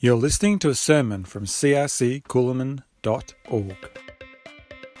You're listening to a sermon from crccoolman.org.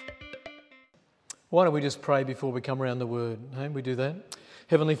 Why don't we just pray before we come around the Word? Hey, we do that?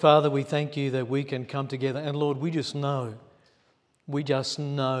 Heavenly Father, we thank you that we can come together. And Lord, we just know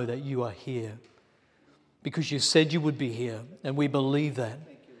that you are here. Because you said you would be here. And we believe that.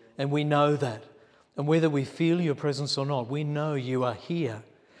 And we know that. And whether we feel your presence or not, we know you are here.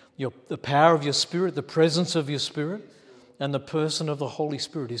 The power of your Spirit, the presence of your Spirit, and the person of the Holy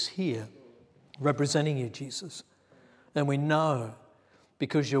Spirit is here, representing you, Jesus. And we know,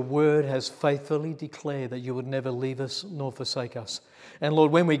 because your word has faithfully declared that you would never leave us nor forsake us. And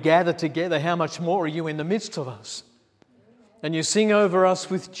Lord, when we gather together, how much more are you in the midst of us? And you sing over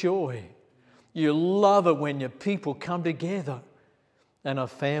us with joy. You love it when your people come together and are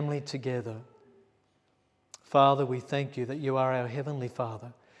family together. Father, we thank you that you are our Heavenly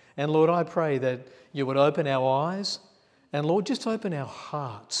Father. And Lord, I pray that you would open our eyes. And Lord, just open our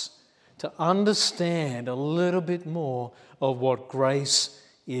hearts to understand a little bit more of what grace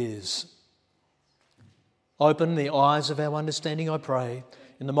is. Open the eyes of our understanding, I pray.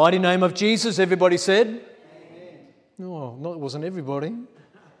 In the mighty name of Jesus, everybody said? Amen. No, it wasn't everybody.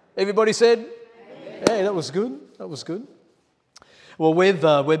 Everybody said? Amen. Hey, that was good. That was good. Well, we've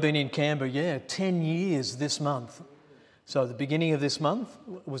been in Canberra, 10 years this month. So the beginning of this month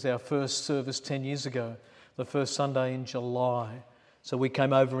was our first service 10 years ago. The first Sunday in July. So we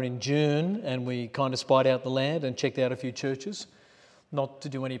came over in June and we kind of spied out the land and checked out a few churches. Not to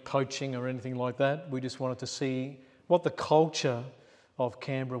do any poaching or anything like that. We just wanted to see what the culture of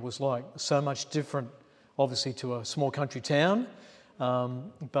Canberra was like. So much different, obviously, to a small country town.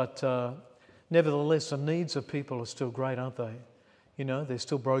 But nevertheless, the needs of people are still great, aren't they? You know, there's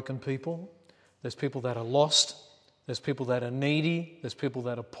still broken people. There's people that are lost. There's people that are needy. There's people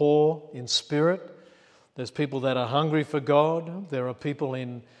that are poor in spirit. There's people that are hungry for God. There are people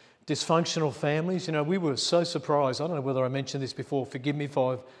in dysfunctional families. You know, we were so surprised. I don't know whether I mentioned this before. Forgive me if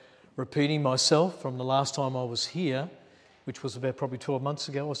I'm repeating myself from the last time I was here, which was about probably 12 months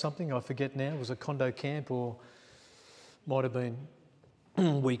ago or something. I forget now. It was a condo camp or might have been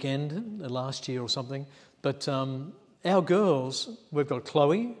weekend last year or something. But our girls, we've got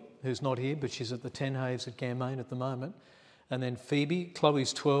Chloe, who's not here, but she's at the Ten Haves at Gammain at the moment. And then Phoebe.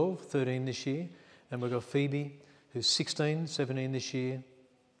 Chloe's 12, 13 this year. And we've got Phoebe, who's 16, 17 this year,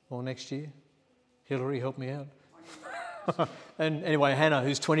 or next year. Hillary, help me out. And anyway, Hannah,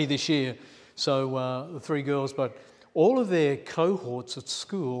 who's 20 this year. So the three girls, but all of their cohorts at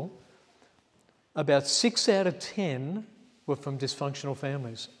school, about 6 out of 10 were from dysfunctional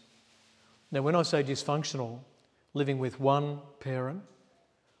families. Now, when I say dysfunctional, living with one parent,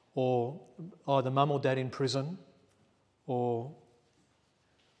 or either mum or dad in prison, or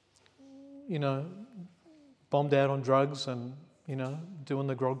bombed out on drugs and, doing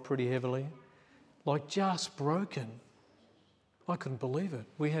the grog pretty heavily. Like just broken. I couldn't believe it.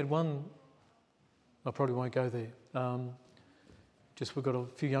 We had one, I probably won't go there. We've got a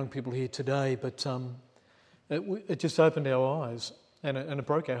few young people here today, but it just opened our eyes and it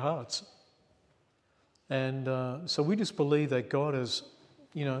broke our hearts. And so we just believe that God has,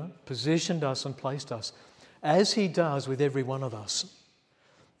 positioned us and placed us, as He does with every one of us.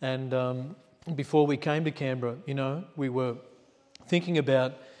 And before we came to Canberra, we were thinking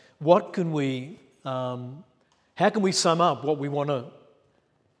about how can we sum up what we want to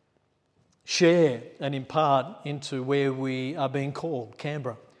share and impart into where we are being called,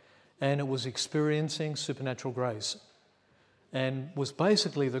 Canberra. And it was experiencing supernatural grace. And was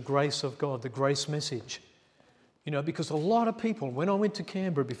basically the grace of God, the grace message. Because a lot of people,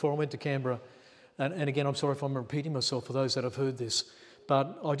 before I went to Canberra, and again, I'm sorry if I'm repeating myself for those that have heard this,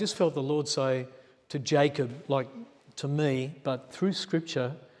 but I just felt the Lord say to Jacob, like to me, but through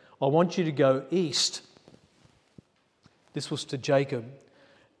Scripture, I want you to go east. This was to Jacob.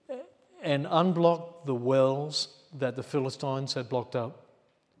 And unblock the wells that the Philistines had blocked up.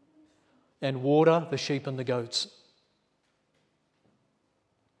 And water the sheep and the goats.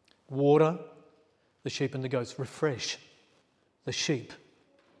 Water the sheep and the goats. Refresh the sheep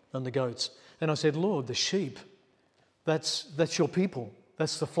and the goats. And I said, Lord, the sheep, that's your people.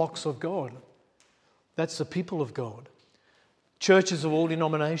 That's the flocks of God. That's the people of God. Churches of all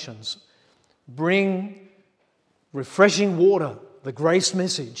denominations. Bring refreshing water, the grace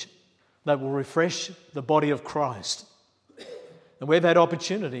message that will refresh the body of Christ. And we've had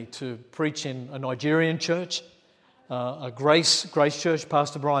opportunity to preach in a Nigerian church, a Grace Church,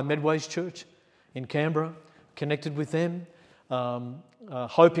 Pastor Brian Medway's church in Canberra, connected with them.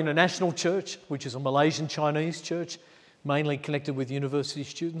 Hope International Church, which is a Malaysian Chinese church, mainly connected with university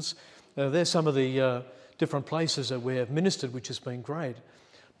students. There's some of the different places that we have ministered, which has been great.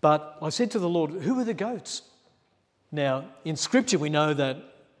 But I said to the Lord, who are the goats? Now, in Scripture, we know that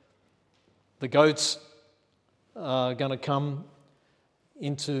the goats are going to come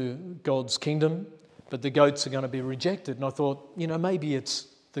into God's kingdom, but the goats are going to be rejected. And I thought, maybe it's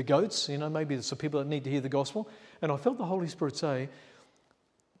the goats, maybe it's the people that need to hear the gospel. And I felt the Holy Spirit say,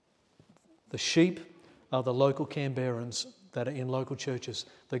 the sheep are the local Canberrans that are in local churches.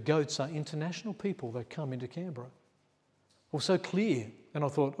 The goats are international people that come into Canberra. It was so clear. And I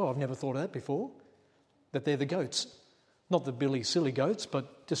thought, I've never thought of that before, that they're the goats. Not the billy, silly goats,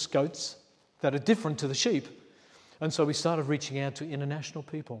 but just goats that are different to the sheep. And so we started reaching out to international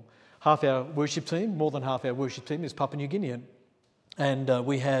people. Half our worship team, more than half our worship team, is Papua New Guinean. And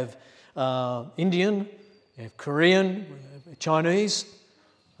we have Indian, we have Korean, we have Chinese,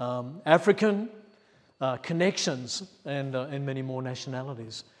 African connections, and many more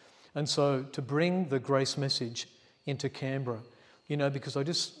nationalities. And so to bring the grace message into Canberra, because I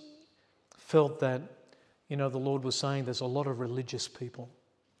just felt that, the Lord was saying there's a lot of religious people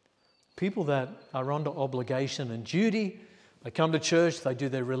that are under obligation and duty. They come to church, they do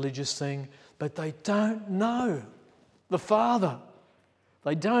their religious thing, but they don't know the Father.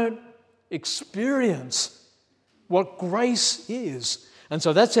 They don't experience what grace is. And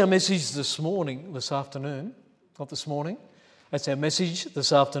so that's our message this afternoon. That's our message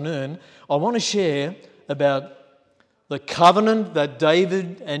this afternoon. I want to share about the covenant that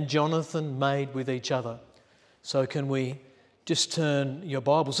David and Jonathan made with each other. So can we just turn your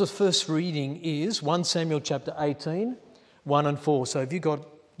Bibles? The first reading is 1 Samuel chapter 18, 1 and 4. So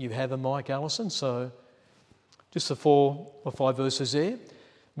you have a mic, Alison, so just the 4 or 5 verses there.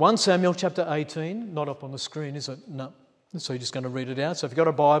 1 Samuel chapter 18, not up on the screen, is it? No. So you're just going to read it out. So if you've got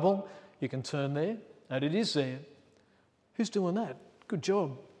a Bible, you can turn there, and it is there. Who's doing that? Good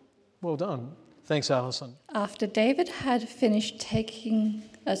job. Well done. Thanks, Alison. After David had finished talking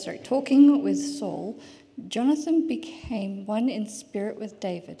with Saul, Jonathan became one in spirit with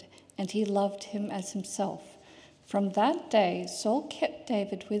David, and he loved him as himself. From that day, Saul kept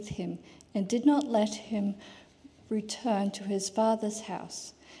David with him and did not let him return to his father's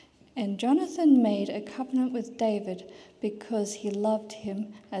house. And Jonathan made a covenant with David because he loved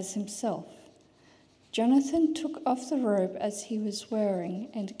him as himself. Jonathan took off the robe as he was wearing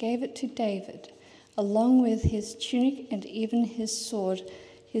and gave it to David, along with his tunic and even his sword,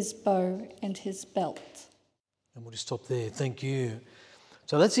 his bow and his belt. And we'll just stop there. Thank you.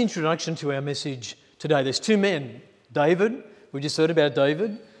 So that's the introduction to our message today. There's 2 men. David, we just heard about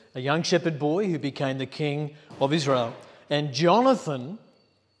David, a young shepherd boy who became the king of Israel. And Jonathan,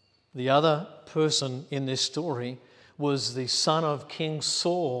 the other person in this story, was the son of King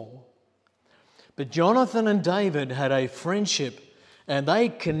Saul. But Jonathan and David had a friendship, and they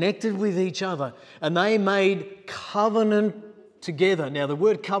connected with each other, and they made covenant together. Now, the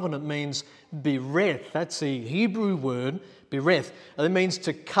word covenant means bereth. That's the Hebrew word, bereth. And it means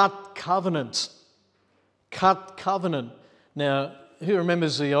to cut covenant. Cut covenant. Now, who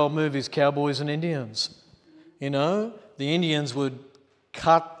remembers the old movies, Cowboys and Indians? The Indians would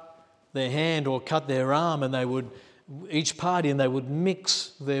cut their hand or cut their arm, and they would, each party, and they would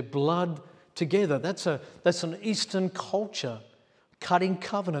mix their blood together. That's an Eastern culture, cutting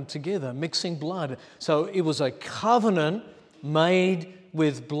covenant together, mixing blood. So it was a covenant made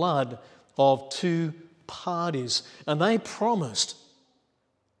with blood of 2 parties, and they promised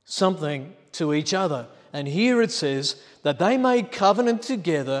something to each other. And here it says that they made covenant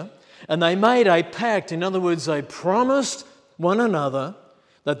together, and they made a pact. In other words, they promised one another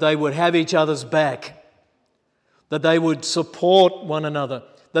that they would have each other's back, that they would support one another,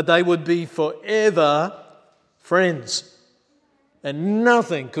 that they would be forever friends. And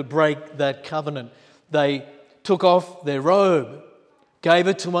nothing could break that covenant. They took off their robe, gave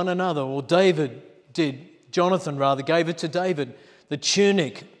it to one another, or Jonathan gave it to David, the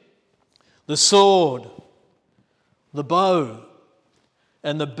tunic, the sword, the bow,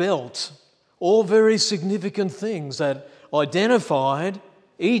 and the belt, all very significant things that identified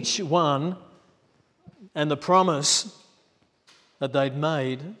each one and the promise that they'd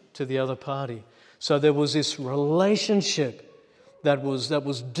made to the other party. So there was this relationship that was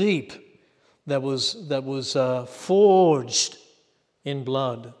deep, that was forged in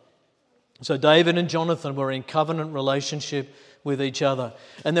blood. So David and Jonathan were in covenant relationship with each other.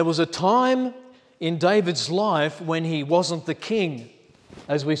 And there was a time in David's life when he wasn't the king,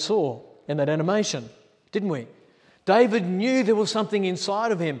 as we saw in that animation, didn't we? David knew there was something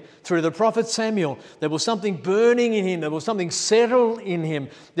inside of him through the prophet Samuel. There was something burning in him. There was something settled in him.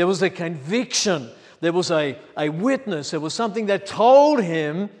 There was a conviction. There was a witness. There was something that told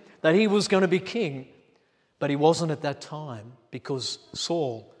him that he was going to be king. But he wasn't at that time because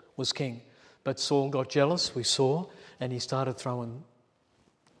Saul was king. But Saul got jealous, we saw, and he started throwing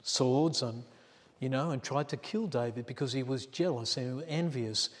swords and tried to kill David because he was jealous and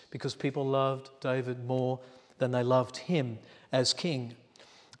envious because people loved David more than they loved him as king.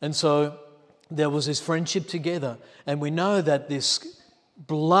 And so there was this friendship together. And we know that this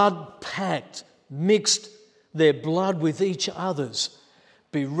blood pact mixed their blood with each other's.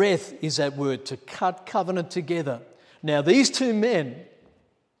 Bereth is that word, to cut covenant together. Now these two men,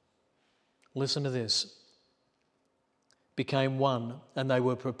 listen to this, became one, and they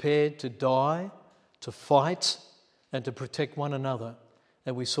were prepared to die, to fight, and to protect one another.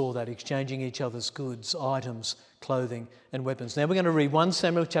 And we saw that, exchanging each other's goods, items, clothing, and weapons. Now we're going to read 1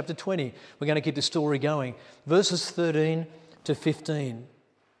 Samuel chapter 20. We're going to keep the story going. Verses 13 to 15.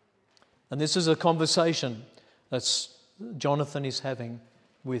 And this is a conversation that Jonathan is having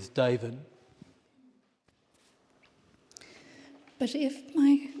with David. But if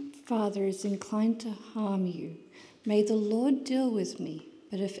my father is inclined to harm you, may the Lord deal with me,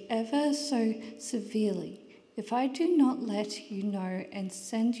 but if ever so severely, if I do not let you know and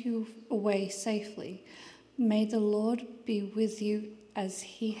send you away safely, may the Lord be with you as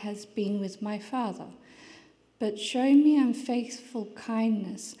he has been with my father. But show me unfaithful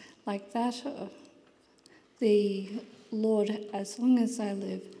kindness like that of the Lord as long as I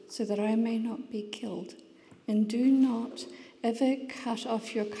live, so that I may not be killed. And do not ever cut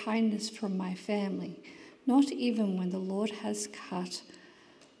off your kindness from my family, not even when the Lord has cut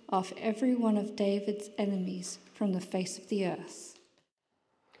off every one of David's enemies from the face of the earth.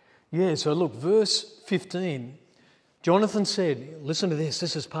 Yeah, so look, verse 15. Jonathan said, listen to this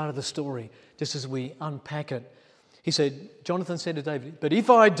is part of the story, just as we unpack it. Jonathan said to David, but if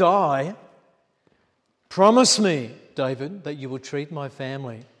I die, promise me, David, that you will treat my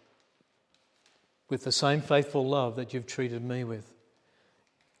family with the same faithful love that you've treated me with.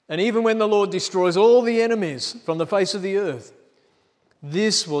 And even when the Lord destroys all the enemies from the face of the earth,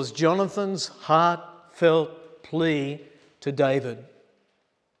 this was Jonathan's heartfelt plea to David.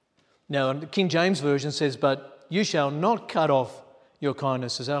 Now, the King James Version says, but you shall not cut off your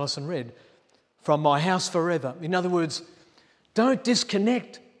kindness, as Alison read, from my house forever. In other words, don't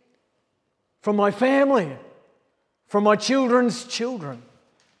disconnect from my family, from my children's children.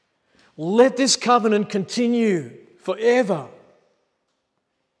 Let this covenant continue forever.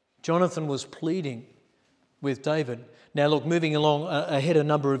 Jonathan was pleading with David. Now look, moving along ahead a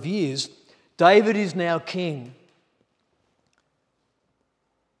number of years, David is now king.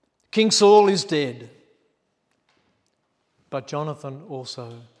 King Saul is dead. But Jonathan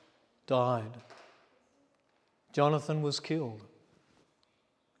also died. Jonathan was killed.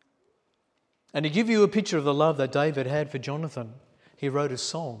 And to give you a picture of the love that David had for Jonathan, he wrote a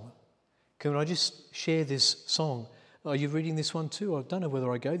song. Can I just share this song? Are you reading this one too? I don't know whether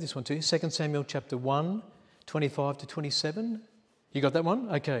I gave this one to you. 2 Samuel chapter 1, 25 to 27. You got that one?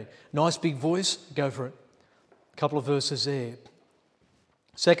 Okay. Nice big voice. Go for it. A couple of verses there.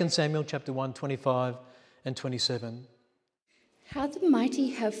 2 Samuel chapter 1, 25 and 27. How the mighty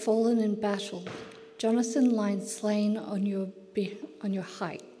have fallen in battle. Jonathan lies slain on your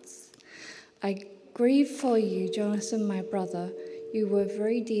heights. I grieve for you, Jonathan, my brother. You were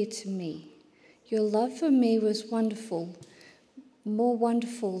very dear to me. Your love for me was wonderful, more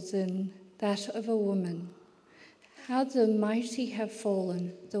wonderful than that of a woman. How the mighty have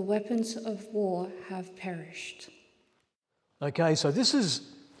fallen, the weapons of war have perished. Okay, so this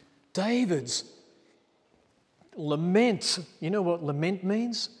is David's lament. You know what lament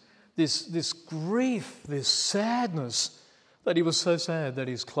means? This grief, this sadness, that he was so sad that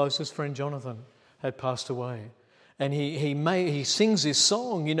his closest friend Jonathan had passed away. And he sings this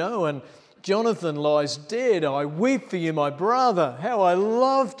song, and Jonathan lies dead. I weep for you, my brother, how I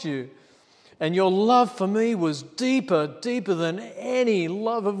loved you. And your love for me was deeper than any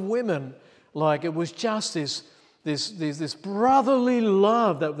love of women. Like it was just this brotherly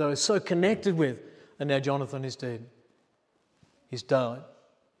love that they were so connected with. And now Jonathan is dead. He's died.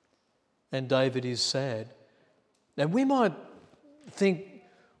 And David is sad. And we might think,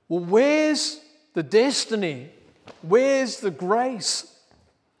 well, where's the destiny? Where's the grace?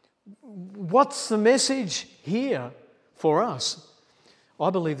 What's the message here for us? I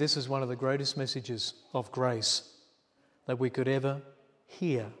believe this is one of the greatest messages of grace that we could ever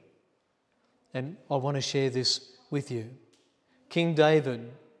hear. And I want to share this with you. King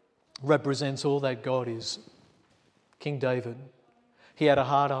David represents all that God is. King David. He had a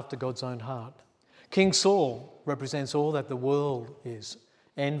heart after God's own heart. King Saul represents all that the world is.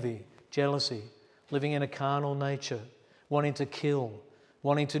 Envy, jealousy, living in a carnal nature, wanting to kill,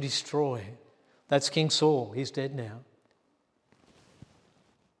 wanting to destroy. That's King Saul. He's dead now.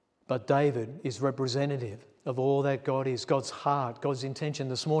 But David is representative of all that God is, God's heart, God's intention.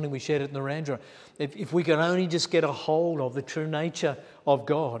 This morning we shared it in the Narandra. If we can only just get a hold of the true nature of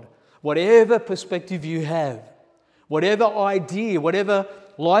God, whatever perspective you have, whatever idea, whatever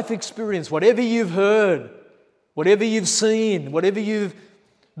life experience, whatever you've heard, whatever you've seen, whatever you've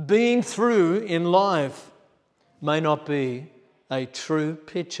been through in life may not be a true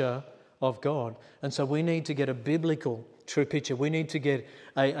picture of God. And so we need to get a biblical true picture. We need to get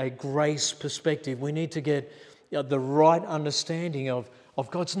a grace perspective. We need to get the right understanding of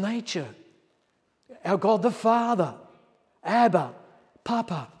God's nature. Our God the Father, Abba,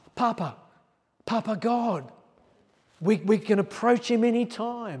 Papa God. We can approach Him any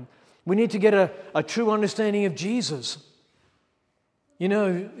time. We need to get a true understanding of Jesus. You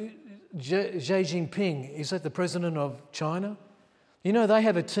know, Xi Jinping, is that the president of China? You know, they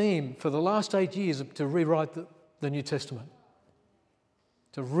have a team for the last 8 years to rewrite the New Testament.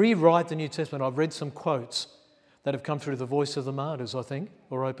 To rewrite the New Testament. I've read some quotes that have come through the Voice of the Martyrs, I think,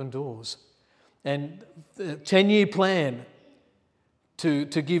 or Open Doors. And the 10-year plan to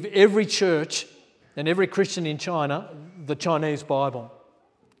give every church and every Christian in China the Chinese Bible.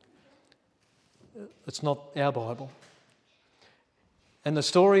 It's not our Bible. And the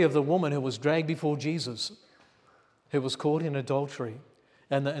story of the woman who was dragged before Jesus, who was caught in adultery,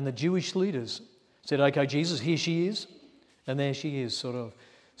 and the Jewish leaders said, okay, Jesus, here she is. And there she is, sort of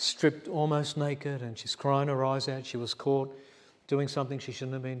stripped, almost naked, and she's crying her eyes out. She was caught doing something she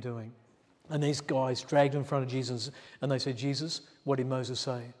shouldn't have been doing. And these guys dragged her in front of Jesus, and they said, Jesus, what did Moses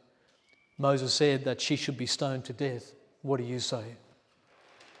say? Moses said that she should be stoned to death. What do you say?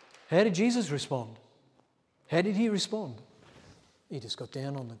 How did Jesus respond? How did He respond? He just got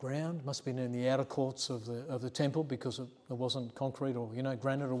down on the ground. Must have been in the outer courts of the temple, because it wasn't concrete or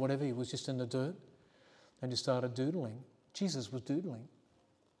granite or whatever. He was just in the dirt, and he started doodling. Jesus was doodling,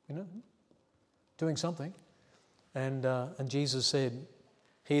 doing something. And Jesus said,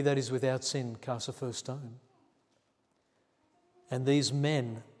 he that is without sin cast the first stone. And these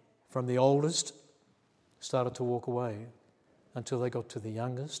men, from the oldest, started to walk away until they got to the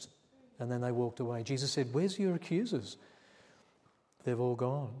youngest, and then they walked away. Jesus said, where's your accusers? They've all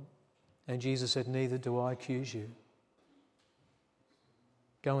gone. And Jesus said, neither do I accuse you.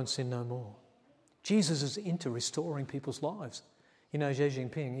 Go and sin no more. Jesus is into restoring people's lives. Xi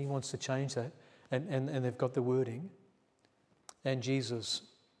Jinping, he wants to change that, and they've got the wording. And Jesus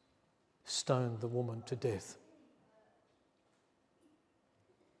stoned the woman to death.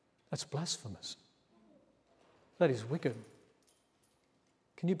 That's blasphemous. That is wicked.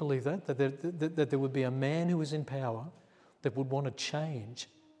 Can you believe that? That there would be a man who is in power that would want to change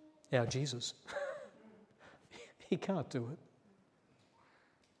our Jesus. He can't do it.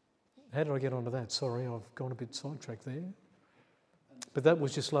 How did I get onto that? Sorry, I've gone a bit sidetracked there. But that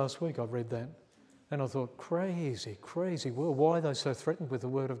was just last week I read that. And I thought, crazy world. Why are they so threatened with the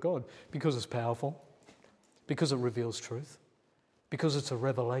Word of God? Because it's powerful. Because it reveals truth. Because it's a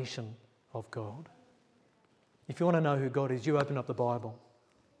revelation of God. If you want to know who God is, you open up the Bible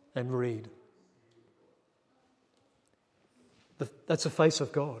and read. That's the face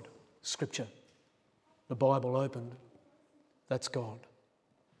of God, Scripture. The Bible opened, that's God.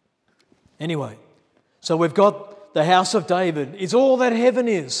 Anyway, so we've got the house of David. It's all that heaven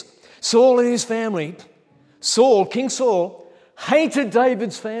is. Saul and his family. King Saul, hated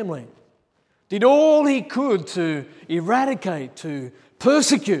David's family. Did all he could to eradicate, to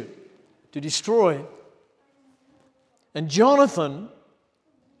persecute, to destroy. And Jonathan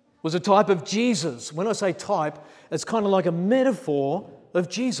was a type of Jesus. When I say type, it's kind of like a metaphor of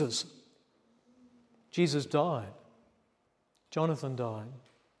Jesus. Jesus died. Jonathan died.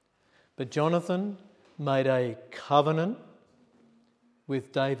 But Jonathan made a covenant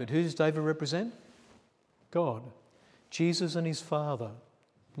with David. Who does David represent? God. Jesus and his father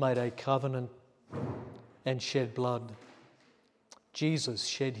made a covenant and shed blood. Jesus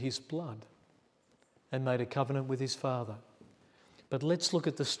shed his blood and made a covenant with his father. But let's look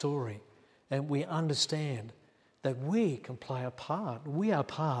at the story and we understand that we can play a part. We are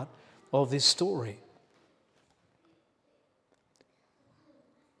part of this story.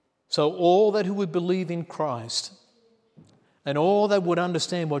 So all that who would believe in Christ and all that would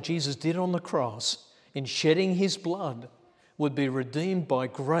understand what Jesus did on the cross in shedding his blood would be redeemed by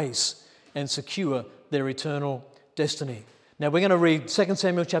grace and secure their eternal destiny. Now we're going to read 2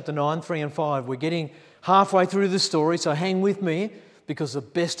 Samuel chapter 9, 3 and 5. We're getting halfway through the story, so hang with me because the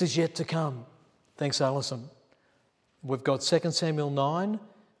best is yet to come. Thanks, Alison. We've got 2 Samuel 9,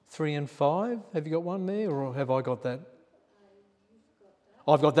 3 and 5. Have you got one there or have I got that?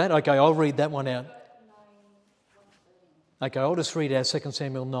 I've got that? Okay, I'll read that one out. Okay, I'll just read out 2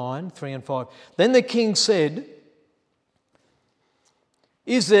 Samuel 9, 3 and 5. Then the king said,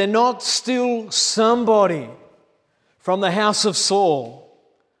 "Is there not still somebody from the house of Saul,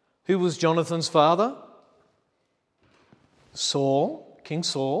 who was Jonathan's father?" Saul, King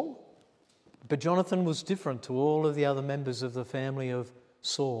Saul. But Jonathan was different to all of the other members of the family of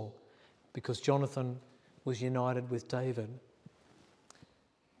Saul, because Jonathan was united with David.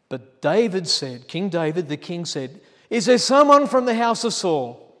 But David said, King David, the king said, "Is there someone from the house of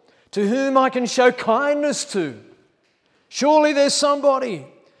Saul to whom I can show kindness to? Surely there's somebody."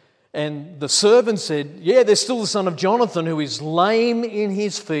 And the servant said, "Yeah, there's still the son of Jonathan who is lame in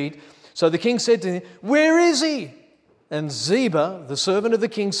his feet." So the king said to him, "Where is he?" And Ziba, the servant of the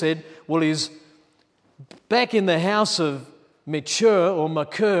king, said, "Well, he's back in the house of Machir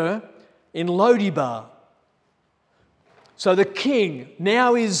in Lodibar." So the king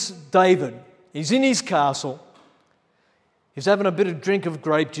now is David. He's in his castle. He's having a bit of drink of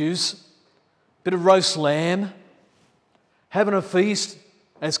grape juice, a bit of roast lamb, having a feast,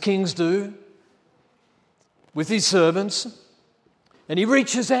 as kings do, with his servants. And he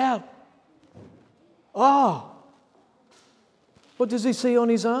reaches out. Oh, what does he see on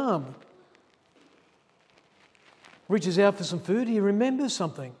his arm? Reaches out for some food. He remembers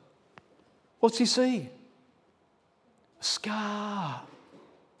something. What's he see? A scar.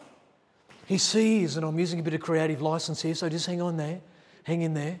 He sees, and I'm using a bit of creative license here, so just hang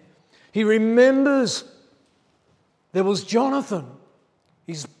in there. He remembers there was Jonathan,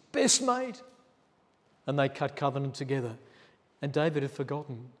 his best mate, and they cut covenant together. And David had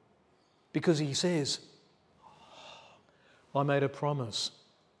forgotten, because he says, "I made a promise.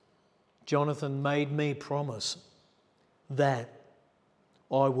 Jonathan made me promise that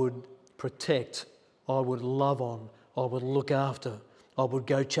I would protect, I would love on, I would look after, I would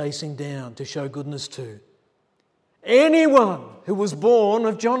go chasing down to show goodness to anyone who was born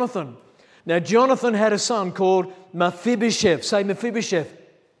of Jonathan." Now, Jonathan had a son called Mephibosheth. Say Mephibosheth.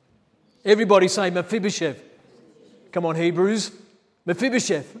 Everybody say Mephibosheth. Come on, Hebrews.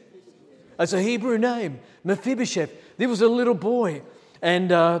 Mephibosheth. That's a Hebrew name. Mephibosheth. There was a little boy. And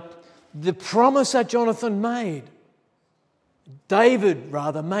the promise that David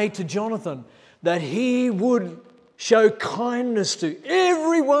made to Jonathan, that he would show kindness to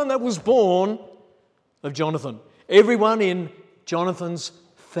everyone that was born of Jonathan. Everyone in Jonathan's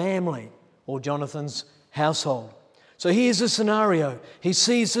family or Jonathan's household. So here's the scenario. He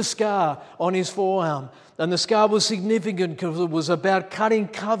sees the scar on his forearm, and the scar was significant because it was about cutting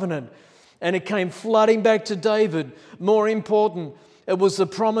covenant, and it came flooding back to David. More important, it was the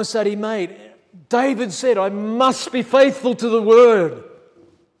promise that he made. David said, "I must be faithful to the word."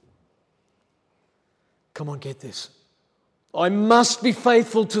 Come on, get this. I must be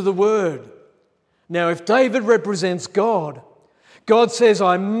faithful to the word. Now, if David represents God, God says,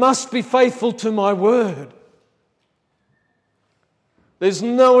 "I must be faithful to my word." There's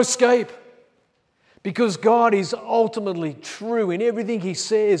no escape, because God is ultimately true in everything he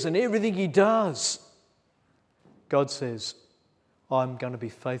says and everything he does. God says, "I'm going to be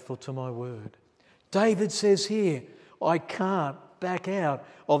faithful to my word." David says here, "I can't back out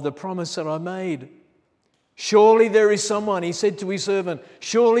of the promise that I made. Surely there is someone," he said to his servant,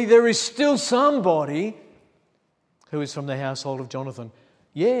 "surely there is still somebody who is from the household of Jonathan."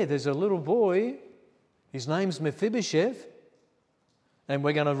 Yeah, there's a little boy. His name's Mephibosheth. And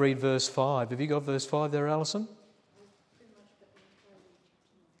we're going to read verse 5. Have you got verse 5 there, Alison?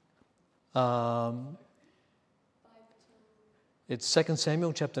 It's 2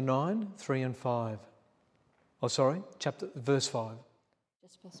 Samuel chapter 9, 3 and 5. Verse 5. Just verse 5.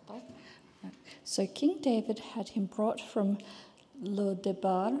 So King David had him brought from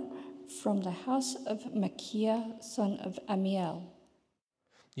Lodebar, from the house of Machir, son of Ammiel.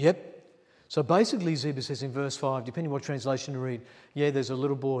 Yep. So basically, Ziba says in verse 5, depending on what translation you read, yeah, there's a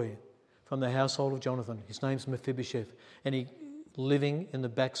little boy from the household of Jonathan. His name's Mephibosheth. And he living in the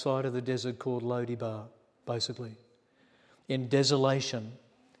backside of the desert called Lodibar, basically. In desolation,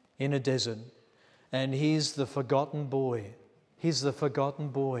 in a desert. And he's the forgotten boy. He's the forgotten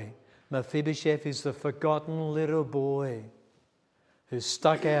boy. Mephibosheth is the forgotten little boy who's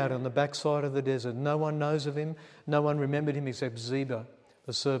stuck out on the backside of the desert. No one knows of him. No one remembered him except Ziba,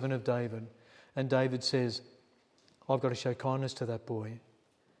 the servant of David. And David says, "I've got to show kindness to that boy."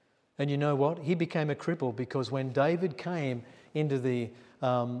 And you know what? He became a cripple, because when David came into the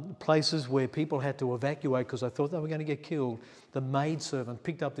places where people had to evacuate because they thought they were going to get killed, the maidservant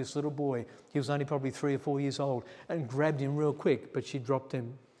picked up this little boy. He was only probably 3 or 4 years old, and grabbed him real quick, but she dropped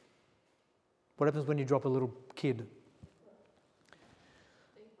him. What happens when you drop a little kid?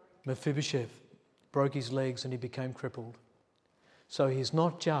 Mephibosheth broke his legs and he became crippled. So he's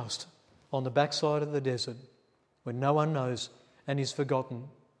not just on the backside of the desert where no one knows and he's forgotten,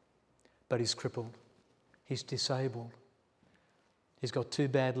 but he's crippled. He's disabled. He's got 2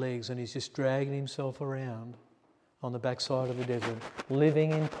 bad legs and he's just dragging himself around on the backside of the desert,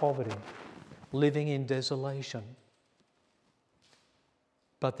 living in poverty, living in desolation.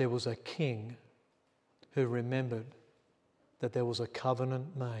 But there was a king who remembered that there was a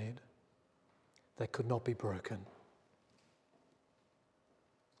covenant made that could not be broken.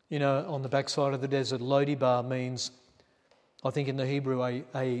 You know, on the backside of the desert, Lodibar means, I think in the Hebrew,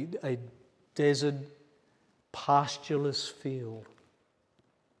 a desert pastureless field.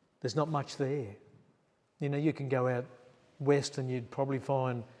 There's not much there. You know, you can go out west and you'd probably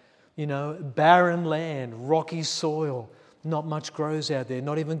find, you know, barren land, rocky soil. Not much grows out there,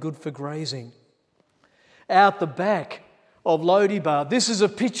 not even good for grazing. Out the back of Lodibar, this is a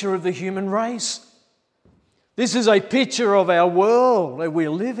picture of the human race. This is a picture of our world that we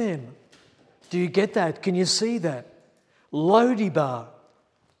live in. Do you get that? Can you see that? Lodibar.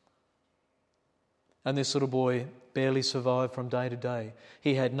 And this little boy barely survived from day to day.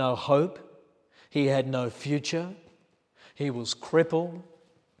 He had no hope. He had no future. He was crippled.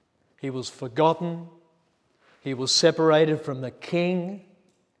 He was forgotten. He was separated from the king.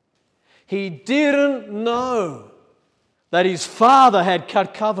 He didn't know that his father had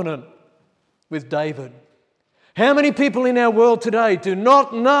cut covenant with David. How many people in our world today do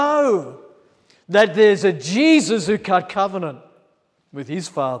not know that there's a Jesus who cut covenant with his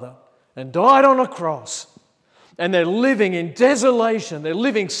father and died on a cross, and they're living in desolation, they're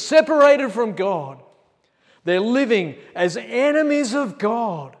living separated from God, they're living as enemies of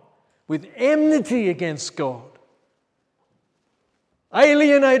God with enmity against God,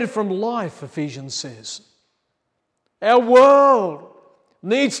 alienated from life, Ephesians says. Our world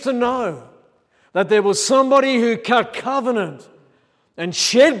needs to know that there was somebody who cut covenant and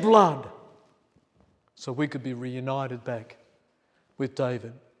shed blood so we could be reunited back with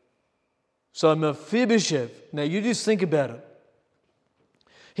David. So Mephibosheth, now you just think about it.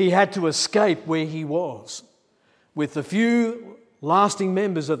 He had to escape where he was with the few lasting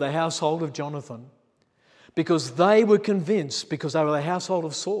members of the household of Jonathan because they were convinced, because they were the household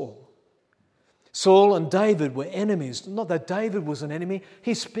of Saul. Saul and David were enemies. Not that David was an enemy.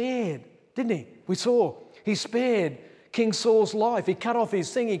 He spared, didn't he? We saw. He spared King Saul's life. He cut off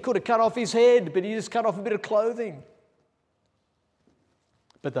his thing. He could have cut off his head, but he just cut off a bit of clothing.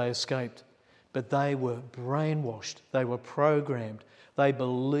 But they escaped. But they were brainwashed. They were programmed. They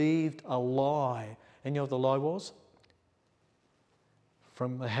believed a lie. And you know what the lie was?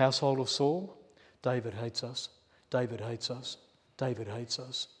 From the household of Saul, David hates us. David hates us. David hates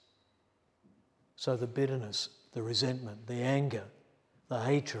us. So the bitterness, the resentment, the anger, the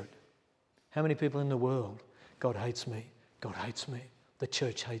hatred. How many people in the world? God hates me. God hates me. The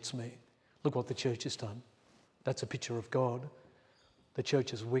church hates me. Look what the church has done. That's a picture of God. The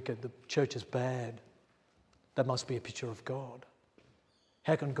church is wicked. The church is bad. That must be a picture of God.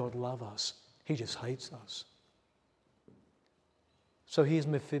 How can God love us? He just hates us. So here's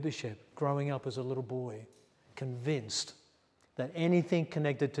Mephibosheth growing up as a little boy, convinced that anything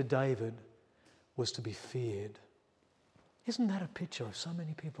connected to David was to be feared. Isn't that a picture of so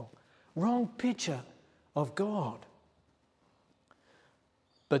many people? Wrong picture of God.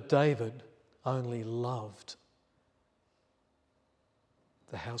 But David only loved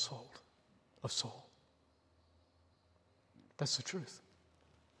the household of Saul. That's the truth.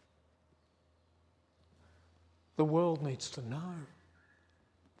 The world needs to know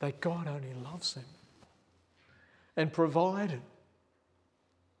that God only loves them and provided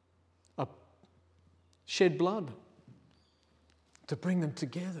shed blood to bring them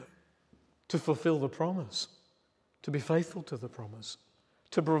together, to fulfill the promise, to be faithful to the promise,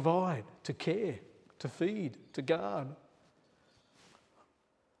 to provide, to care, to feed, to guard.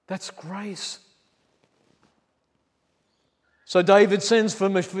 That's grace. So David sends for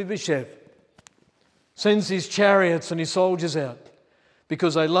Mephibosheth, sends his chariots and his soldiers out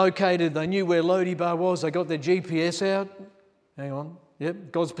because they knew where Lodibar was. They got their GPS out. Hang on.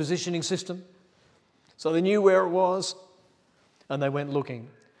 Yep, God's positioning system. So they knew where it was and they went looking.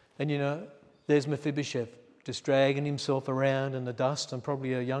 And you know, there's Mephibosheth just dragging himself around in the dust, and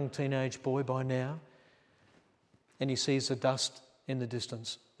probably a young teenage boy by now. And he sees the dust in the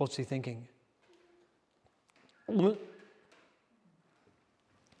distance. What's he thinking?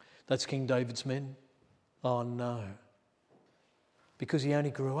 That's King David's men. Oh no. Because he only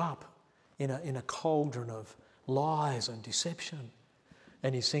grew up in a cauldron of lies and deception.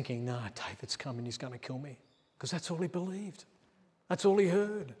 And he's thinking, no, David's coming, he's going to kill me. Because that's all he believed. That's all he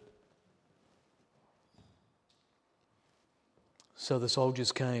heard. So the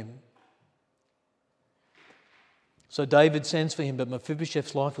soldiers came. So David sends for him, but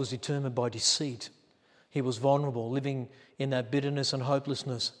Mephibosheth's life was determined by deceit. He was vulnerable, living in that bitterness and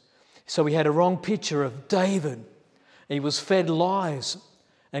hopelessness. So he had a wrong picture of David. He was fed lies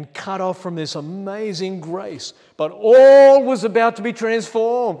and cut off from this amazing grace. But all was about to be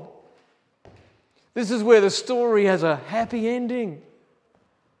transformed. This is where the story has a happy ending.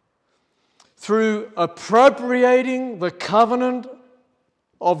 Through appropriating the covenant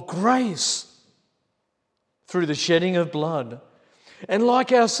of grace, through the shedding of blood. And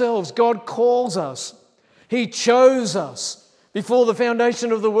like ourselves, God calls us. He chose us before the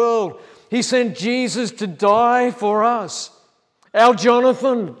foundation of the world. He sent Jesus to die for us. Our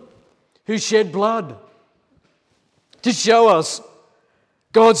Jonathan, who shed blood to show us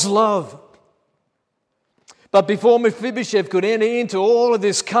God's love. But before Mephibosheth could enter into all of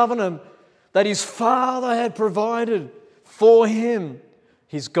this covenant that his father had provided for him,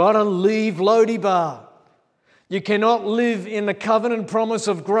 he's got to leave Lo-debar. You cannot live in the covenant promise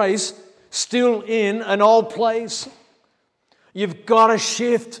of grace still in an old place. You've got to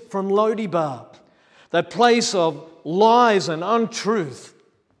shift from Lo-debar, that place of lies and untruth,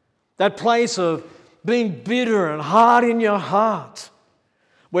 that place of being bitter and hard in your heart.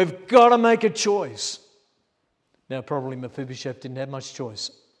 We've got to make a choice. Now, probably Mephibosheth didn't have much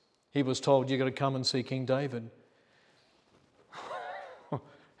choice. He was told, you've got to come and see King David.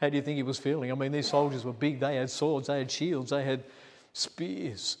 How do you think he was feeling? I mean, these soldiers were big. They had swords, they had shields, they had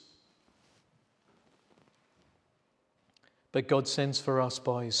spears. But God sends for us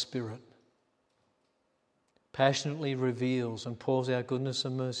by His Spirit, passionately reveals and pours out goodness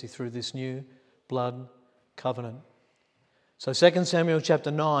and mercy through this new blood covenant. So 2 Samuel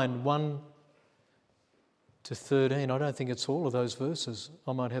chapter 9, 1 to 13. I don't think it's all of those verses.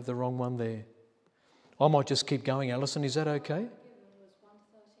 I might have the wrong one there. I might just keep going. Alison, is that okay?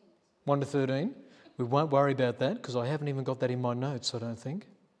 1 to 13. We won't worry about that because I haven't even got that in my notes, I don't think.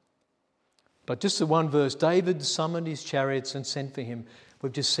 But just the one verse, David summoned his chariots and sent for him.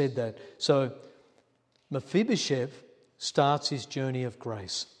 We've just said that. So Mephibosheth starts his journey of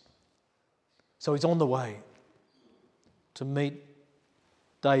grace. So he's on the way to meet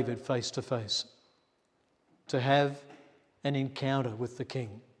David face to face, to have an encounter with the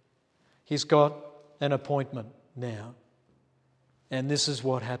king. He's got an appointment now. And this is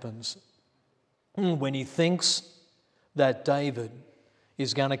what happens. When he thinks that David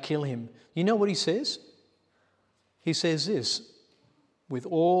is going to kill him, you know what he says? He says this, with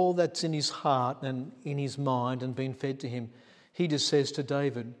all that's in his heart and in his mind and been fed to him, he just says to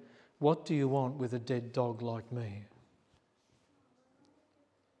David, what do you want with a dead dog like me?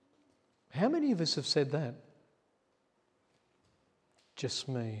 How many of us have said that? Just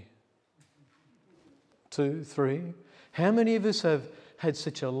me. 2, 3. How many of us have had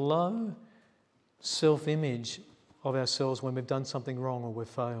such a low self-image of ourselves when we've done something wrong or we've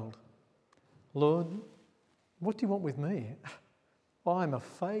failed? Lord, what do you want with me? I'm a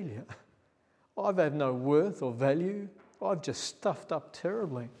failure. I've had no worth or value. I've just stuffed up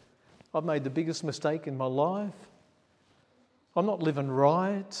terribly. I've made the biggest mistake in my life. I'm not living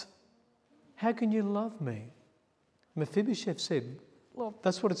right. How can you love me? Mephibosheth said, well,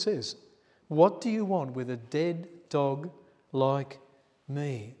 that's what it says. What do you want with a dead dog like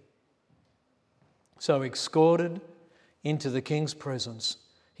me? So escorted into the king's presence,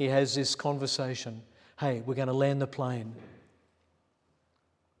 he has this conversation. Hey, we're going to land the plane.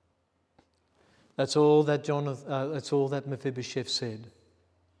 That's all that Mephibosheth said.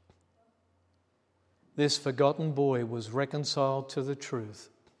 This forgotten boy was reconciled to the truth,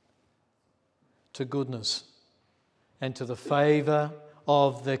 to goodness, and to the favour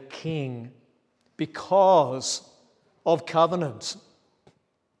of the king because of covenant.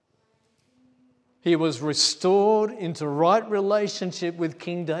 He was restored into right relationship with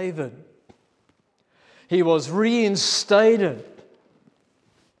King David. He was reinstated.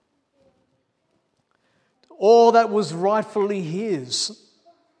 All that was rightfully his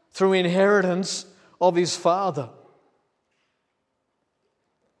through inheritance of his father.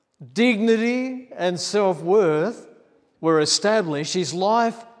 Dignity and self-worth were established. His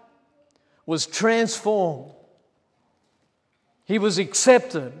life was transformed. He was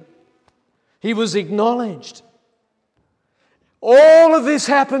accepted. He was acknowledged. All of this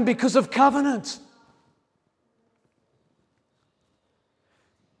happened because of covenant.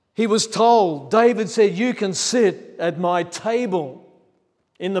 He was told, David said, you can sit at my table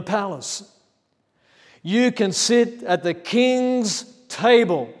in the palace. You can sit at the king's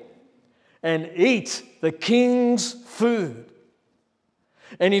table and eat the king's food.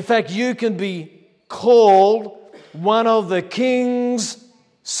 And in fact, you can be called one of the king's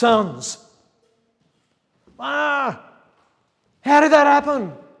sons. How did that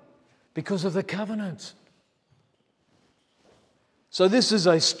happen? Because of the covenant. So this is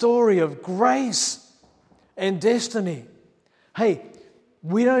a story of grace and destiny. Hey,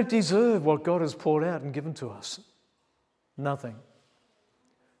 we don't deserve what God has poured out and given to us. Nothing.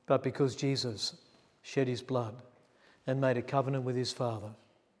 But because Jesus shed his blood and made a covenant with his Father,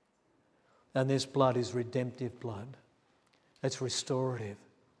 and this blood is redemptive blood. It's restorative.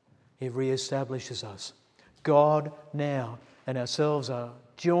 It reestablishes us. God now and ourselves are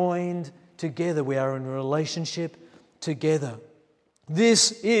joined together. We are in a relationship together.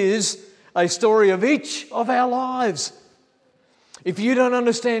 This is a story of each of our lives. If you don't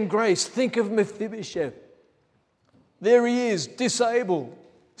understand grace, think of Mephibosheth. There he is, disabled,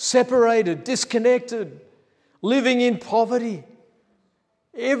 separated, disconnected, living in poverty.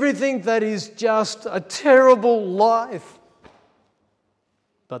 Everything that is just a terrible life.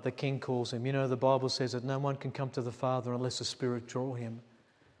 But the king calls him. You know, the Bible says that no one can come to the Father unless the Spirit draw him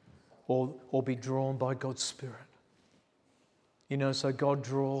or be drawn by God's Spirit. You know, so God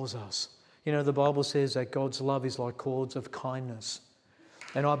draws us. You know, the Bible says that God's love is like cords of kindness.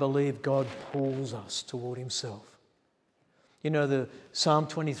 And I believe God pulls us toward himself. You know, the Psalm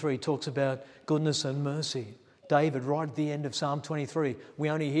 23 talks about goodness and mercy. David, right at the end of Psalm 23, we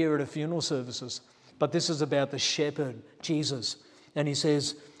only hear it at funeral services, but this is about the shepherd, Jesus. And he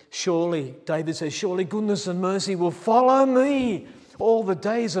says, David says, surely goodness and mercy will follow me all the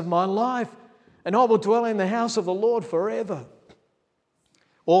days of my life, and I will dwell in the house of the Lord forever.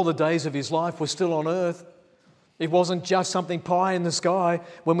 All the days of his life were still on earth. It wasn't just something pie in the sky.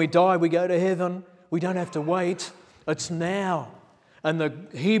 When we die, we go to heaven. We don't have to wait. It's now. And the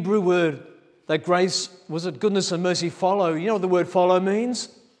Hebrew word that grace, was it goodness and mercy follow? You know what the word follow means?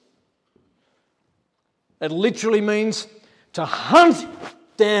 It literally means to hunt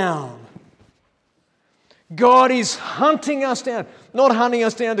down. God is hunting us down. Not hunting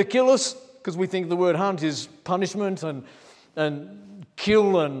us down to kill us, because we think the word hunt is punishment and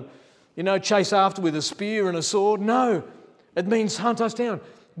kill and, you know, chase after with a spear and a sword. No, it means hunt us down.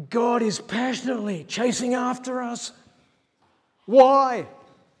 God is passionately chasing after us. Why?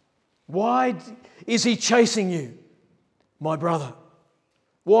 Why is he chasing you, my brother?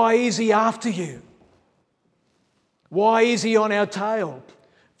 Why is he after you? Why is he on our tail?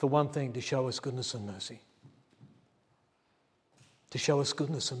 For one thing, to show us goodness and mercy. To show us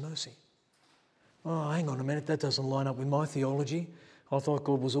goodness and mercy. Oh, hang on a minute, that doesn't line up with my theology. I thought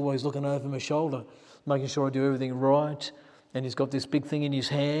God was always looking over my shoulder, making sure I do everything right. And he's got this big thing in his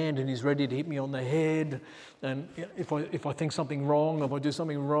hand and he's ready to hit me on the head. And if I think something wrong, if I do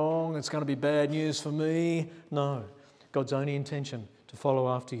something wrong, it's going to be bad news for me. No. God's only intention to follow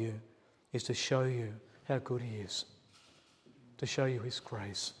after you is to show you how good he is, to show you his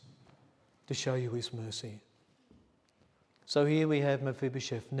grace, to show you his mercy. So here we have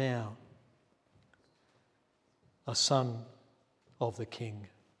Mephibosheth now, a son of the king.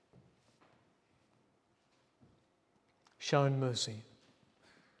 Shown mercy,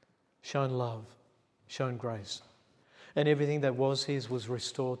 shown love, shown grace. And everything that was his was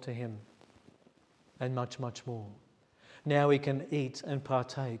restored to him, and much, much more. Now we can eat and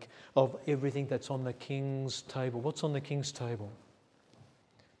partake of everything that's on the king's table. What's on the king's table?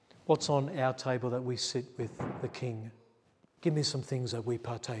 What's on our table that we sit with the king? Give me some things that we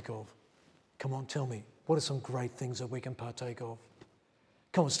partake of. Come on, tell me. What are some great things that we can partake of?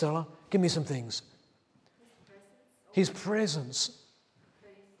 Come on, Stella, give me some things. His presence,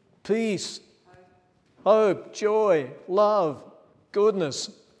 peace, hope, joy, love, goodness,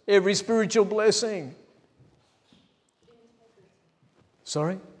 every spiritual blessing.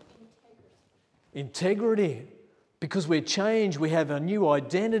 Sorry? Integrity. Because we're changed, we have a new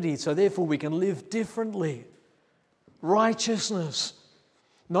identity, so therefore we can live differently. Righteousness.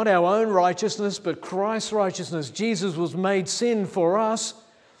 Not our own righteousness, but Christ's righteousness. Jesus was made sin for us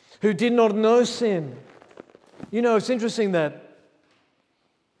who did not know sin. You know, it's interesting that,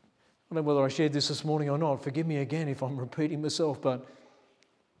 I don't know whether I shared this morning or not, forgive me again if I'm repeating myself, but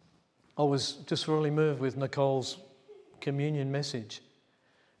I was just really moved with Nicole's communion message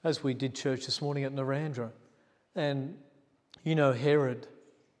as we did church this morning at Narandra. And, you know, Herod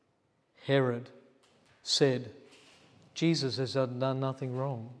said, Jesus has done nothing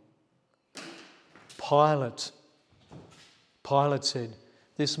wrong. Pilate said,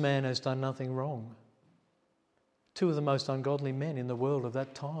 this man has done nothing wrong. Two of the most ungodly men in the world of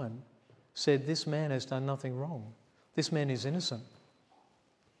that time said, this man has done nothing wrong. This man is innocent.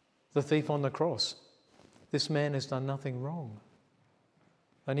 The thief on the cross, this man has done nothing wrong.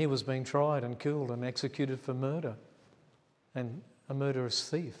 And he was being tried and killed and executed for murder and a murderous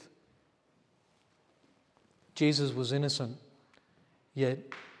thief. Jesus was innocent, yet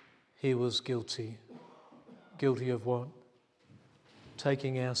he was guilty. Guilty of what?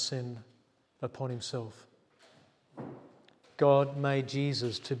 Taking our sin upon himself. God made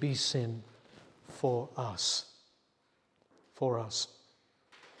Jesus to be sin for us. For us.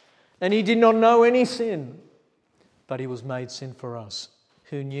 And he did not know any sin, but he was made sin for us,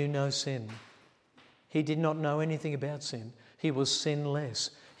 who knew no sin. He did not know anything about sin. He was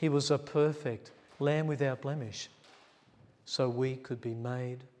sinless. He was a perfect Lamb without blemish, so we could be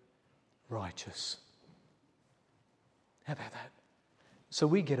made righteous. How about that? So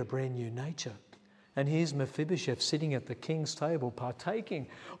we get a brand new nature. And here's Mephibosheth sitting at the king's table, partaking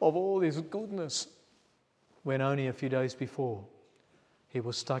of all this goodness, when only a few days before he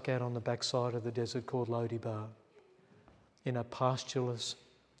was stuck out on the backside of the desert called Lo-debar, in a pastureless,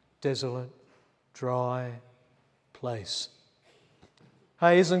 desolate, dry place.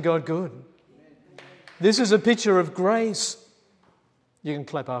 Hey, isn't God good? This is a picture of grace. You can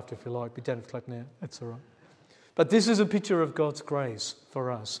clap after if you like, but don't have to clap now. That's all right. But this is a picture of God's grace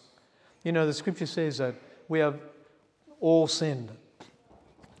for us. You know, the scripture says that we have all sinned.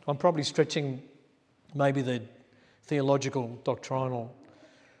 I'm probably stretching maybe the theological, doctrinal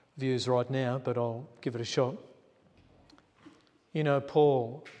views right now, but I'll give it a shot. You know,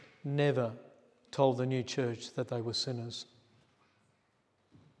 Paul never told the new church that they were sinners.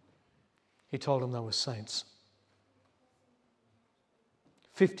 He told them they were saints.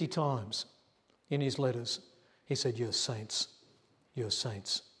 50 times in his letters, he said, "You're saints, you're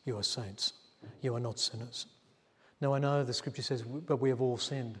saints, you are saints, you are not sinners." Now I know the scripture says, but we have all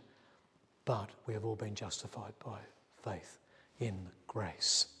sinned, but we have all been justified by faith in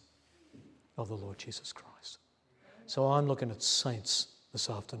grace of the Lord Jesus Christ. So I'm looking at saints this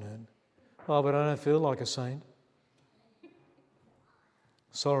afternoon. Oh, but I don't feel like a saint.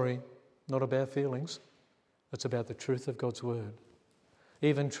 Sorry, not about feelings. It's about the truth of God's word.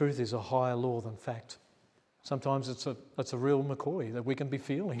 Even truth is a higher law than fact. Sometimes it's a real McCoy that we can be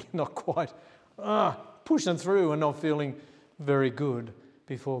feeling, not quite pushing through and not feeling very good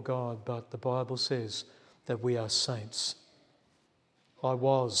before God. But the Bible says that we are saints. I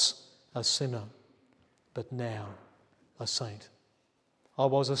was a sinner, but now a saint. I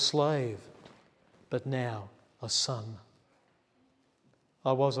was a slave, but now a son.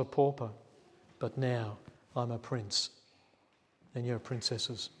 I was a pauper, but now I'm a prince. And you're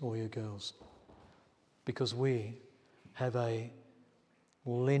princesses, all you girls. Because we have a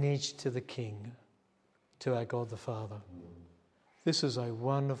lineage to the King, to our God the Father. This is a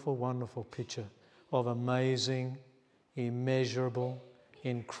wonderful, wonderful picture of amazing, immeasurable,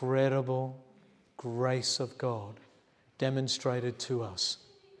 incredible grace of God demonstrated to us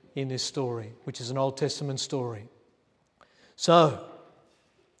in this story, which is an Old Testament story. So,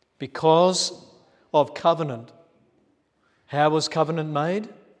 because of covenant, how was covenant made?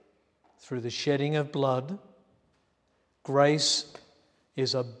 Through the shedding of blood. Grace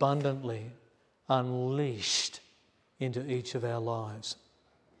is abundantly unleashed into each of our lives.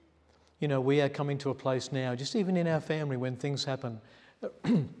 You know, we are coming to a place now, just even in our family, when things happen,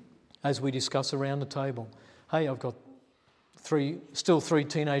 as we discuss around the table. Hey, I've got still three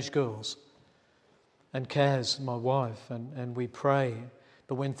teenage girls, and Kaz, my wife, and we pray.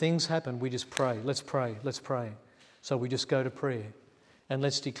 But when things happen, we just pray. Let's pray, let's pray. So we just go to prayer. And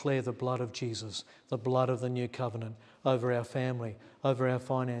let's declare the blood of Jesus, the blood of the new covenant over our family, over our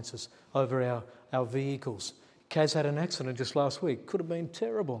finances, over our vehicles. Kaz had an accident just last week. Could have been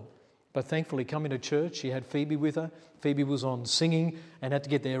terrible. But thankfully, coming to church, she had Phoebe with her. Phoebe was on singing and had to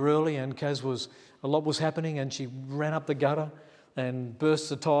get there early, and a lot was happening, and she ran up the gutter and burst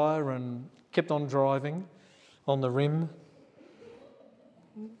the tyre and kept on driving on the rim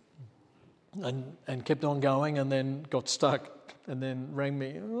and kept on going, and then got stuck and then rang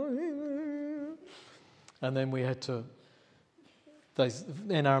me. And then we had to,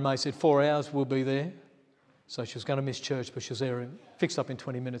 NRMA said 4 hours, we'll be there. So she was going to miss church, but she was there and fixed up in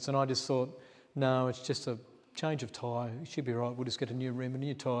 20 minutes. And I just thought, no, it's just a change of tyre. She'll be right. We'll just get a new rim, a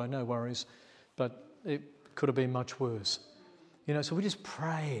new tyre, no worries. But it could have been much worse. You know, so we just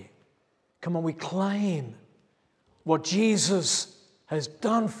pray. Come on, we claim what Jesus has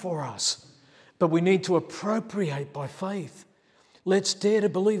done for us. But we need to appropriate by faith. Let's dare to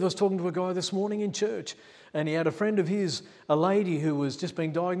believe. I was talking to a guy this morning in church, and he had a friend of his, a lady who was just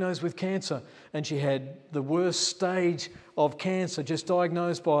being diagnosed with cancer, and she had the worst stage of cancer, just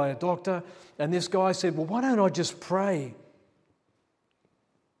diagnosed by a doctor. And this guy said, well, why don't I just pray? And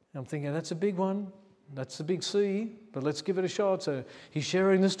I'm thinking, that's a big one. That's a big C, but let's give it a shot. So he's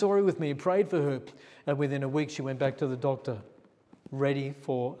sharing the story with me. He prayed for her. And within a week, she went back to the doctor, ready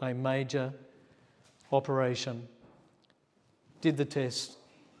for a major operation. Did the test.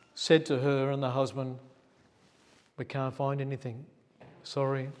 Said to her and the husband, we can't find anything.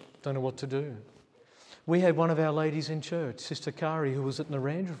 Sorry, don't know what to do. We had one of our ladies in church, Sister Kari, who was at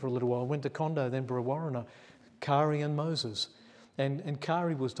Narandra for a little while, went to Condo, then Brewarrina, Kari and Moses. And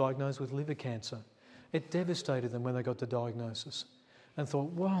Kari was diagnosed with liver cancer. It devastated them when they got the diagnosis and thought,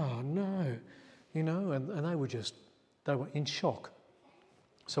 wow, no, and they were in shock.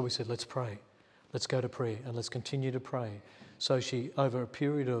 So we said, let's pray. Let's go to prayer and let's continue to pray. So she, over a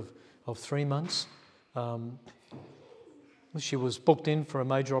period of 3 months, she was booked in for a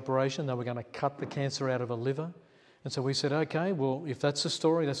major operation. They were going to cut the cancer out of her liver. And so we said, okay, well, if that's the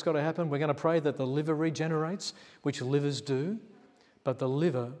story, that's got to happen. We're going to pray that the liver regenerates, which livers do. But the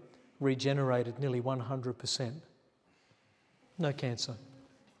liver regenerated nearly 100%. No cancer.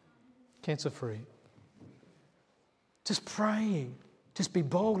 Cancer-free. Just pray. Just be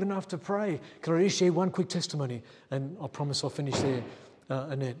bold enough to pray. Can I just share one quick testimony? And I promise I'll finish there,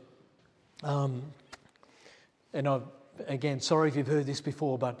 Annette. Again, sorry if you've heard this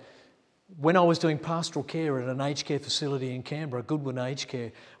before, but when I was doing pastoral care at an aged care facility in Canberra, Goodwin Aged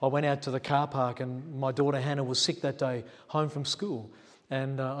Care, I went out to the car park and my daughter Hannah was sick that day, home from school.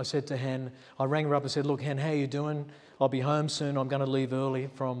 And I said to Han, I rang her up and said, look, Han, how are you doing? I'll be home soon. I'm going to leave early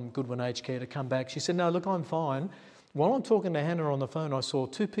from Goodwin Aged Care to come back. She said, no, look, I'm fine. While I'm talking to Hannah on the phone, I saw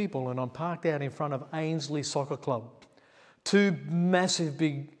two people and I'm parked out in front of Ainsley Soccer Club. Two massive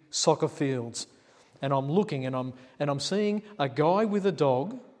big soccer fields. And I'm looking and I'm seeing a guy with a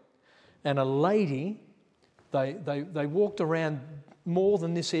dog and a lady. They walked around more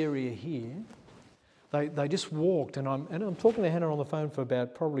than this area here. They just walked and I'm talking to Hannah on the phone for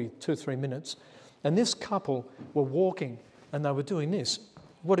about probably 2 or 3 minutes. And this couple were walking and they were doing this.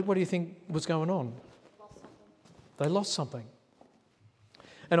 What do you think was going on? They lost something.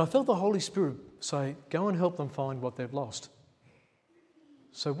 And I felt the Holy Spirit say, go and help them find what they've lost.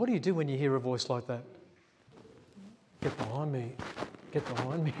 So what do you do when you hear a voice like that? Get behind me. Get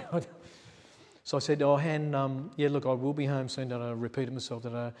behind me. So I said, oh, Han, yeah, look, I will be home soon. And I repeated myself.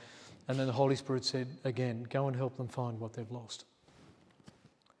 And then the Holy Spirit said, again, go and help them find what they've lost.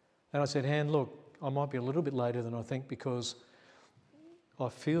 And I said, Han, look, I might be a little bit later than I think because I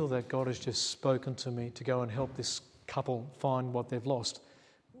feel that God has just spoken to me to go and help this couple find what they've lost.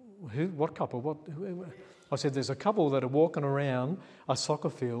 Who? What couple? Who? I said, there's a couple that are walking around a soccer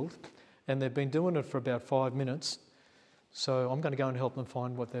field and they've been doing it for about 5 minutes. So I'm going to go and help them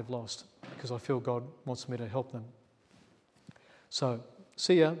find what they've lost because I feel God wants me to help them. So,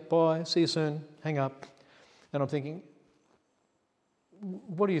 see ya, bye, see you soon, hang up. And I'm thinking,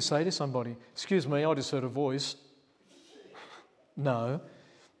 what do you say to somebody? Excuse me, I just heard a voice. No,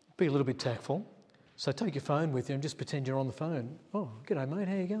 be a little bit tactful. So take your phone with you and just pretend you're on the phone. Oh, g'day mate,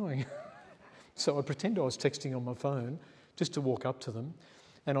 how you going? So I pretend I was texting on my phone just to walk up to them.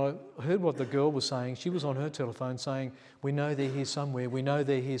 And I heard what the girl was saying. She was on her telephone saying, we know they're here somewhere,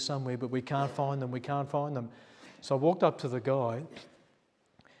 but we can't find them. So I walked up to the guy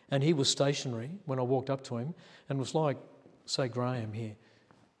and he was stationary when I walked up to him and was like, say, Graham here.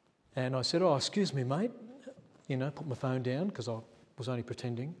 And I said, oh, excuse me, mate. Put my phone down because I was only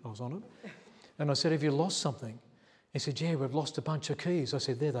pretending I was on it. And I said, have you lost something? He said, yeah, we've lost a bunch of keys. I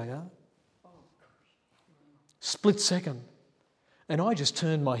said, there they are. Split second. And I just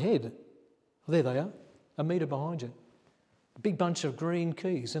turned my head. There they are, a metre behind you. A big bunch of green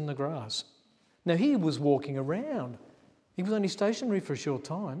keys in the grass. Now, he was walking around. He was only stationary for a short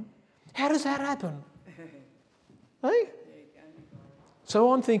time. How does that happen? Hey?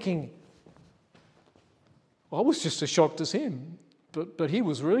 So I'm thinking, I was just as shocked as him. But he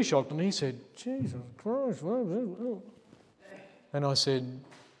was really shocked and he said, Jesus Christ. And I said,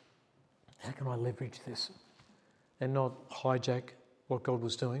 how can I leverage this and not hijack what God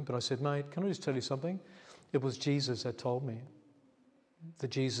was doing? But I said, mate, can I just tell you something? It was Jesus that told me, the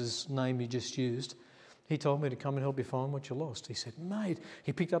Jesus name you just used. He told me to come and help you find what you lost. He said, mate,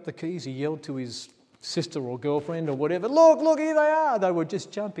 he picked up the keys, he yelled to his sister or girlfriend or whatever, look, here they are. They were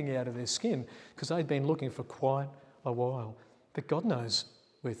just jumping out of their skin because they'd been looking for quite a while. But God knows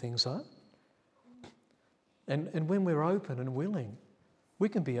where things are. And when we're open and willing, we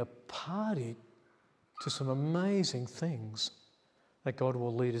can be a party to some amazing things that God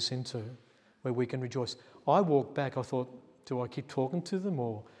will lead us into where we can rejoice. I walked back, I thought, do I keep talking to them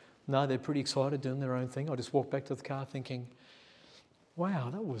or no, they're pretty excited doing their own thing. I just walked back to the car thinking, wow,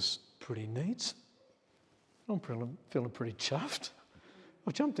 that was pretty neat. I'm feeling pretty chuffed.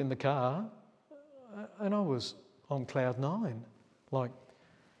 I jumped in the car And I was on cloud 9, like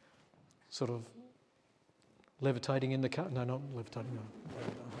sort of levitating in the car. No, not levitating, no.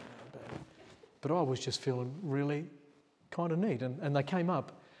 But I was just feeling really kind of neat. And they came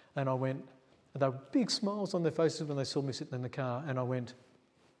up and I went, and they were big smiles on their faces when they saw me sitting in the car. And I went,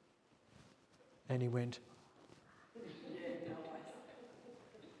 and he went,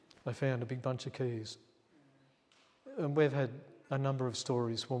 I found a big bunch of keys. And we've had a number of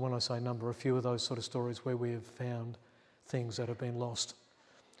stories, well, when I say number, a few of those sort of stories where we have found things that have been lost.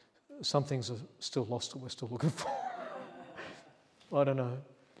 Some things are still lost that we're still looking for. I don't know.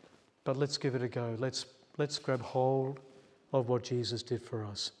 But let's give it a go. Let's grab hold of what Jesus did for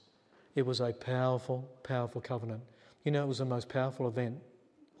us. It was a powerful, powerful covenant. You know, it was the most powerful event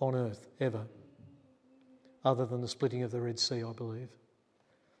on earth ever, other than the splitting of the Red Sea, I believe.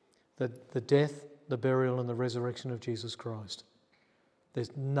 The death, the burial and the resurrection of Jesus Christ.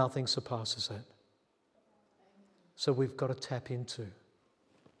 There's nothing surpasses that. So we've got to tap into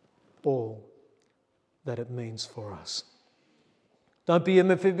all that it means for us. Don't be a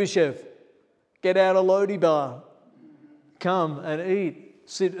Mephibosheth. Get out of Lodibar. Come and eat.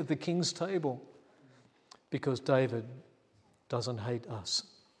 Sit at the king's table. Because David doesn't hate us.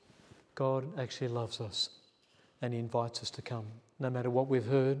 God actually loves us and he invites us to come. No matter what we've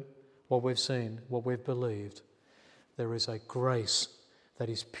heard, what we've seen, what we've believed, there is a grace that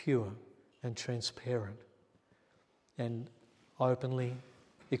is pure and transparent and openly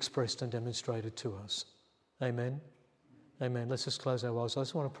expressed and demonstrated to us. Amen? Amen. Let's just close our eyes. I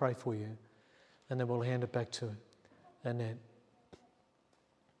just want to pray for you and then we'll hand it back to Annette.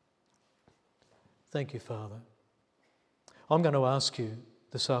 Thank you, Father. I'm going to ask you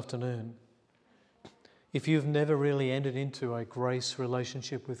this afternoon, if you've never really entered into a grace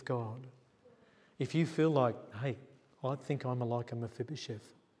relationship with God, if you feel like, hey, I think I'm like a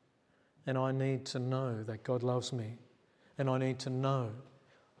Mephibosheth and I need to know that God loves me and I need to know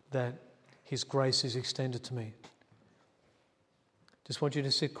that his grace is extended to me. Just want you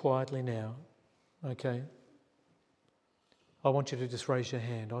to sit quietly now, okay? I want you to just raise your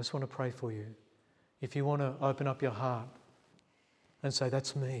hand. I just want to pray for you. If you want to open up your heart and say,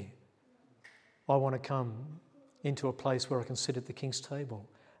 that's me. I want to come into a place where I can sit at the King's table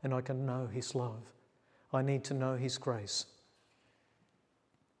and I can know his love. I need to know his grace.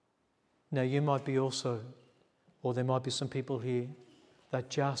 Now you might be also, or there might be some people here that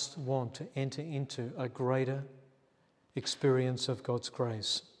just want to enter into a greater experience of God's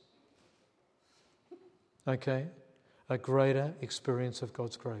grace. Okay? A greater experience of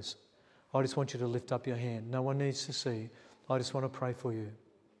God's grace. I just want you to lift up your hand. No one needs to see. I just want to pray for you.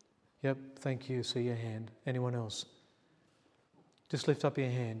 Yep, thank you. See your hand. Anyone else? Just lift up your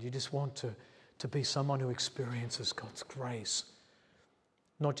hand. You just want to be someone who experiences God's grace.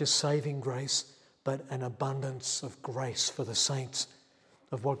 Not just saving grace, but an abundance of grace for the saints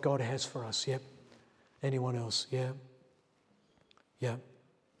of what God has for us. Yep. Anyone else? Yeah. Yeah.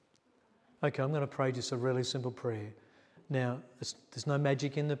 Okay, I'm going to pray just a really simple prayer. Now, there's no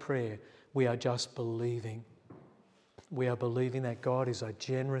magic in the prayer. We are just believing. We are believing that God is a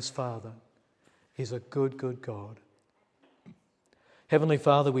generous Father. He's a good, good God. Heavenly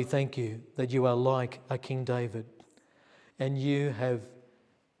Father, we thank you that you are like a King David and you have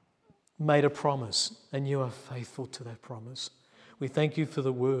made a promise and you are faithful to that promise. We thank you for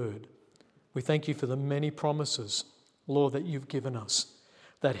the word. We thank you for the many promises, Lord, that you've given us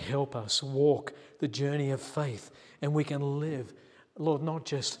that help us walk the journey of faith and we can live, Lord, not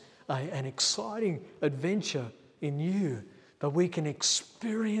just an exciting adventure in you, but we can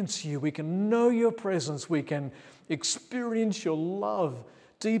experience you. We can know your presence. We can experience your love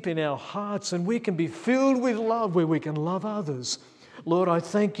deep in our hearts and we can be filled with love where we can love others. Lord, I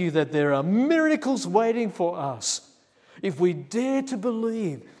thank you that there are miracles waiting for us if we dare to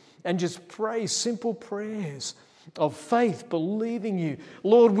believe and just pray simple prayers of faith, believing you.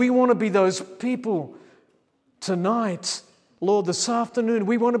 Lord, we want to be those people tonight. Lord, this afternoon,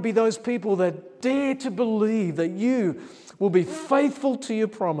 we want to be those people that dare to believe that you will be faithful to your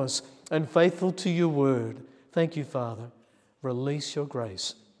promise and faithful to your word. Thank you, Father. Release your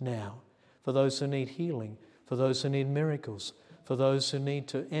grace now for those who need healing, for those who need miracles, for those who need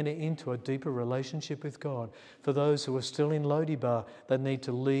to enter into a deeper relationship with God, for those who are still in Lodibar that need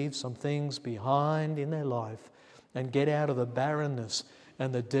to leave some things behind in their life and get out of the barrenness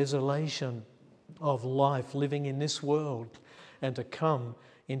and the desolation of life living in this world and to come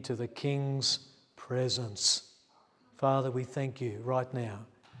into the King's presence. Father, we thank you right now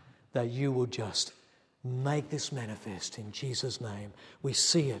that you will just make this manifest in Jesus' name. We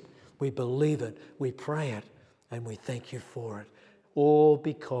see it, we believe it, we pray it, and we thank you for it. All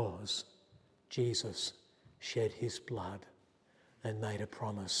because Jesus shed his blood and made a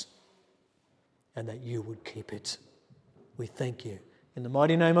promise, and that you would keep it. We thank you. In the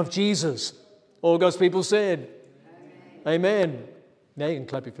mighty name of Jesus, all God's people said, Amen. Now you can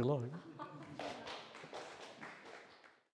clap if you like.